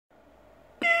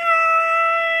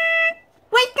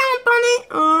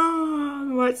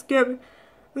let's give...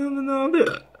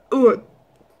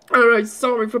 Alright,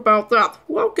 sorry about that.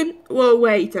 Welcome... Well,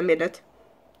 wait a minute.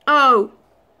 Oh.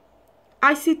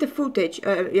 I see the footage.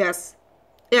 Yes.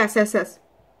 Yes.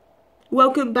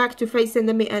 Welcome back to Faze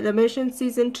Elimination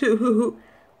Season 2.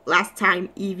 Last time,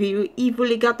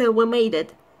 evilly got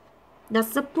eliminated. The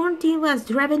support team was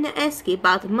driven to escape,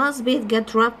 but must be get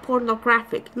dropped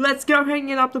pornographic. Let's go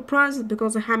hanging up the prizes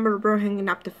because the Hammer Bro hanging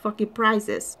up the fucking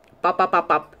prizes.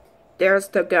 Pop. There's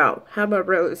the go. Hammer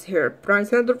Bro is here.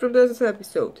 Prize hunter from this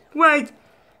episode. Wait!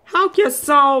 How can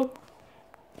so?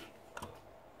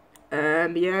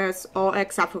 Yes, all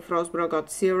except for Frostbro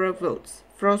got 0 votes.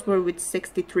 Frostbro with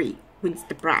 63 wins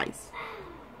the prize.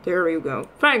 There you go.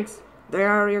 Thanks.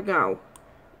 There you go.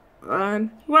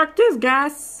 Work this,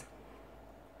 guys.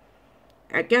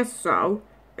 I guess so.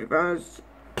 It was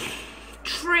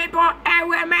triple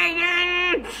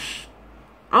eliminated.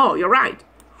 Oh, you're right.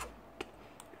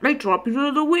 They dropped you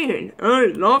to the win. I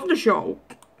love the show.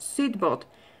 Seedbot.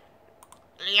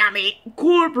 Yummy.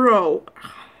 Cool, bro.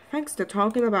 Thanks for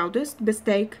talking about this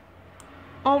mistake.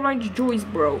 Orange Juice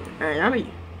Bro.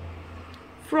 Yummy.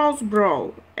 Frost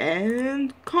Bro.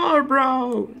 And Car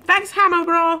Bro. Thanks, Hammer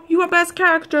Bro. You are best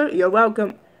character. You're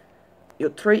welcome. You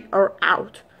 3 are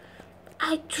out.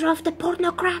 I drove the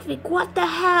pornographic. What the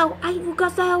hell? I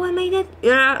got eliminated?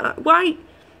 Yeah, why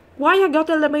I got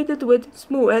eliminated with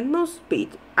smooth and no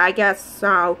speed? I guess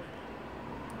so.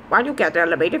 Why you get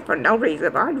eliminated for no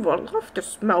reason? I would love to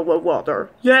smell the water.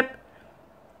 Yep.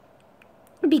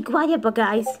 Be quiet,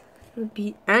 guys.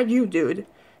 And you, dude.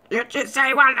 You just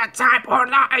say one at a time or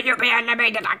not and you'll be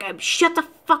eliminated again. Shut the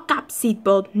fuck up,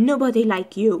 Seedbot. Nobody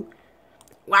like you.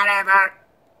 Whatever.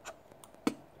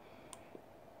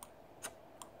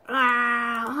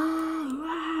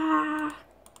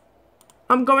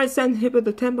 I'm going to send him to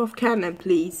the Temple of Cannon,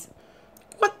 please.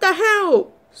 What the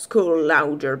hell? School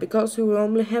louder, because we were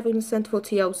only having sent for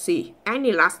TLC.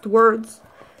 Any last words?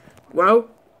 Well,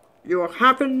 you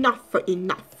have enough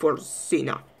for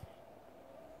Zena.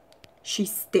 She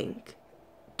stink.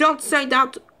 Don't say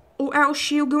that, or else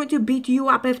she's going to beat you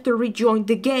up after rejoin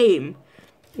the game.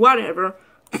 Whatever.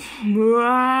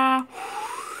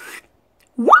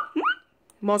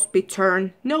 Must be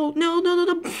turn. No.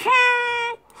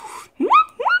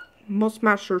 Must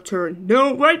master turn.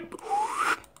 No, wait.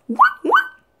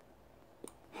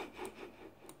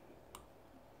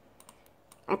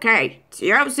 Okay,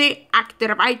 TLC,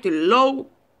 activate low.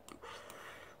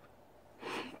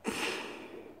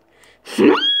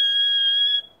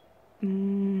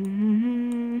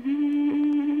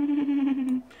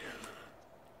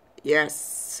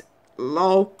 Yes,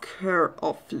 locker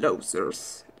of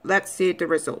losers. Let's see the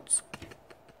results.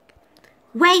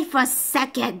 Wait a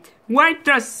second. What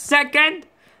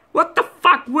the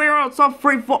fuck? We're also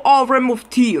free for all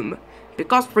removed team.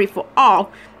 Because free for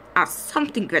all as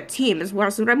something the team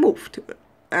was removed.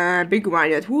 Big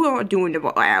Riot, who are doing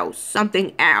else?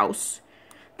 Something else.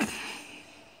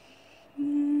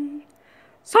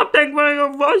 Something with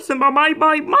your voice in my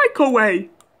mic away.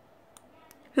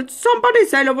 Did somebody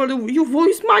say you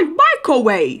voiced my mic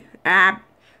away?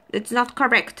 It's not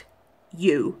correct.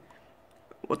 You.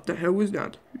 What the hell is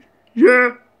that?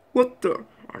 Yeah, what the?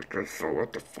 I guess so,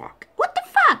 what the fuck? What the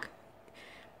fuck?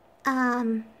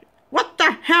 What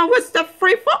the hell is the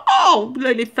free for all,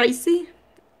 Lily Facey?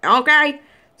 Okay,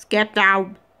 skip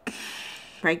down.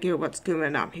 Thank you, what's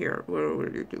going on here? What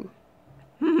will you do?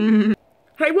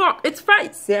 Hey, what? It's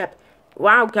Faze, yep.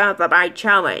 Welcome to my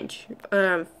challenge.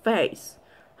 Faze.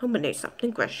 How many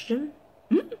something question?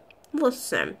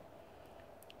 Listen.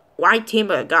 Why team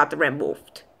got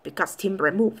removed? Because team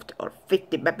removed or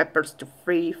 50 members to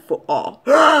free for all.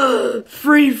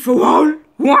 Free for all?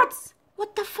 What?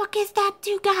 What the fuck is that,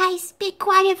 you guys? Be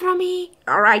quiet from me.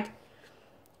 Alright.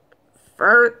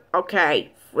 First,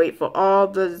 okay. Free for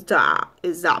all is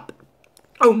up.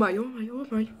 Oh my.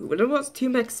 When was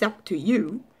team accept to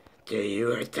you? Do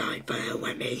you are time for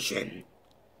elimination?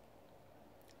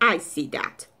 I see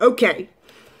that. Okay.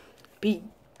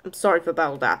 I'm sorry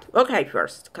about that. Okay,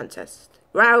 first contest.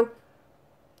 Well,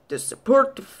 to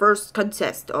support the first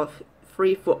contest of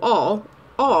free for all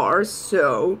are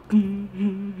so.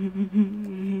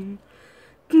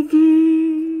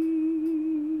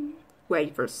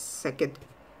 Wait for a second.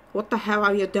 What the hell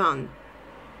are you done?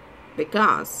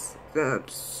 Because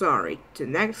sorry, the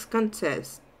next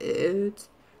contest is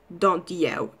don't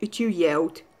yell. If you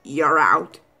yelled, you're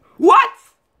out. What?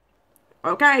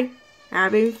 Okay,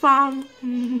 having fun.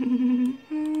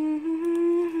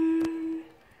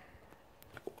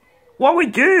 What we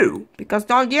do? Because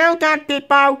don't yell that,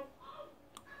 people.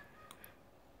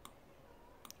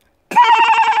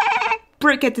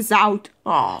 Bricket is out.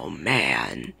 Oh,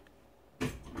 man.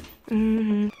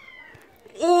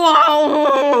 Whoa!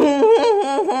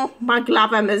 My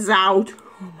Glavem is out.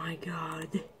 Oh, my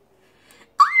God.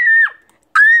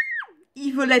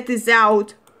 Evolet is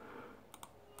out.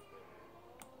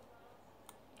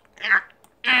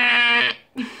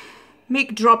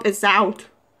 Mick Drop is out.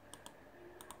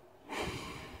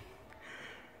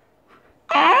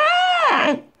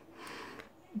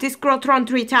 Discrotron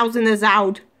 3000 is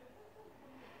out.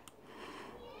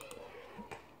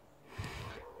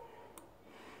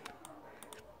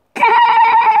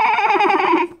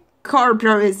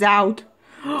 Carbro is out.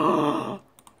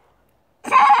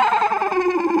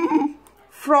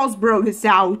 Frostbro is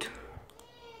out.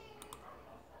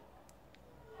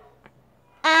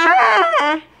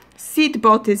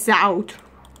 Seedbot is out.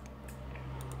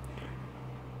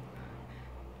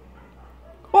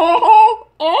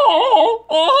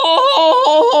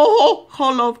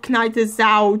 Hollow Knight is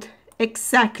out.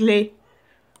 Exactly.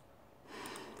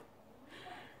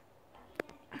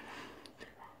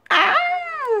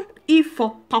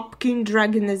 Ifo Pumpkin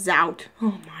Dragon is out.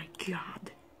 Oh my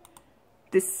God.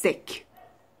 The sick.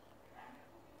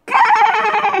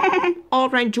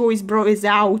 Orange Joyce Bro is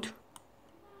out.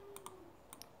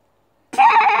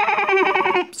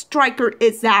 Striker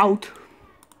is out.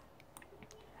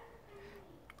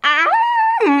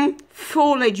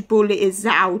 Foliage Bully is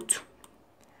out.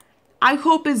 I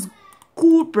hope it's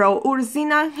Cool Bro or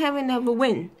Xena having a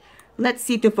win. Let's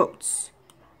see the votes.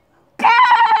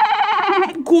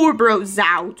 Cool Bro's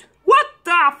out. What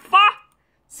the fuck?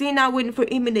 Xena win for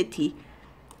immunity.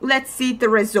 Let's see the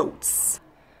results.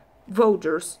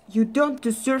 Voters, you don't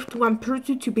deserve one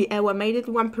person to be eliminated,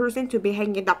 one person to be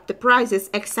hanging up the prizes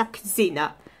except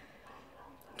Xena.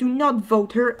 Do not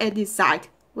vote her and decide.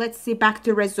 Let's see back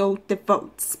the result, the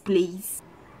votes, please.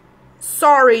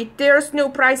 Sorry, there's no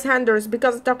prize handers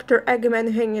because Dr.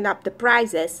 Eggman hanging up the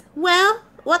prizes. Well,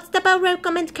 what's about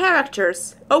recommend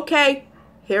characters? Okay,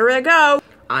 here we go.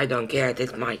 I don't care,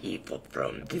 this is my evil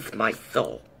throne, this is my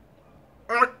soul.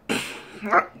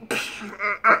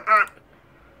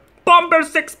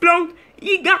 Bombers explode!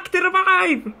 You got to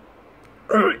revive!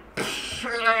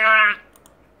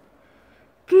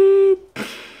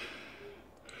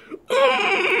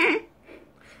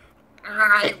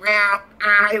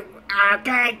 I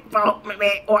can't vote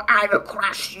me or I will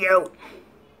crush you.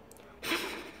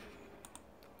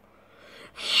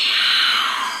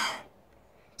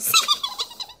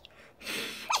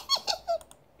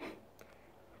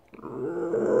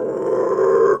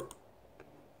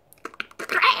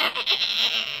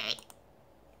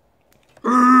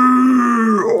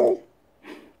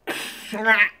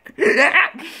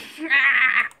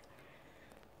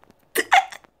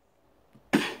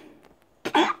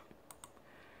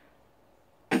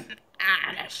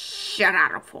 Shut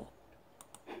out of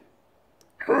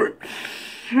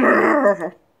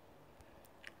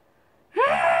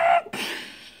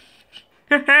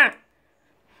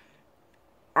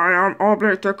I am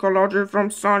Oblate Ecology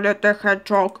from Sonic the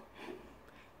Hedgehog.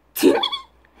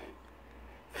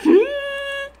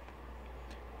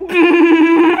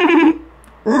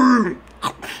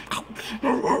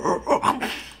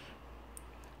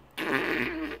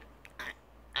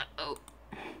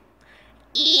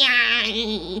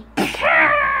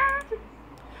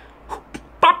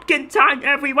 Pumpkin time,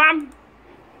 everyone!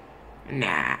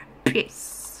 Nah,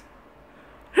 piss.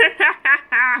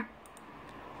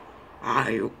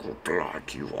 I could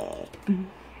like you all.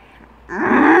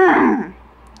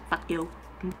 Fuck you.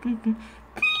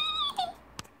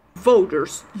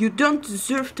 Voters, you don't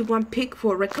deserve the one pick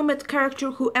for recommend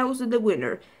character who else is the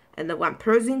winner, and the one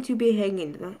person to be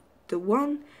hanging. The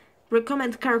one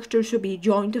recommend character should be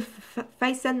joined the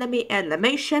Faze enemy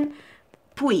Elimination.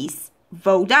 Please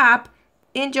vote up.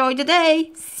 Enjoy the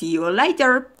day. See you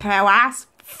later, palace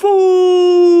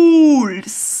fools.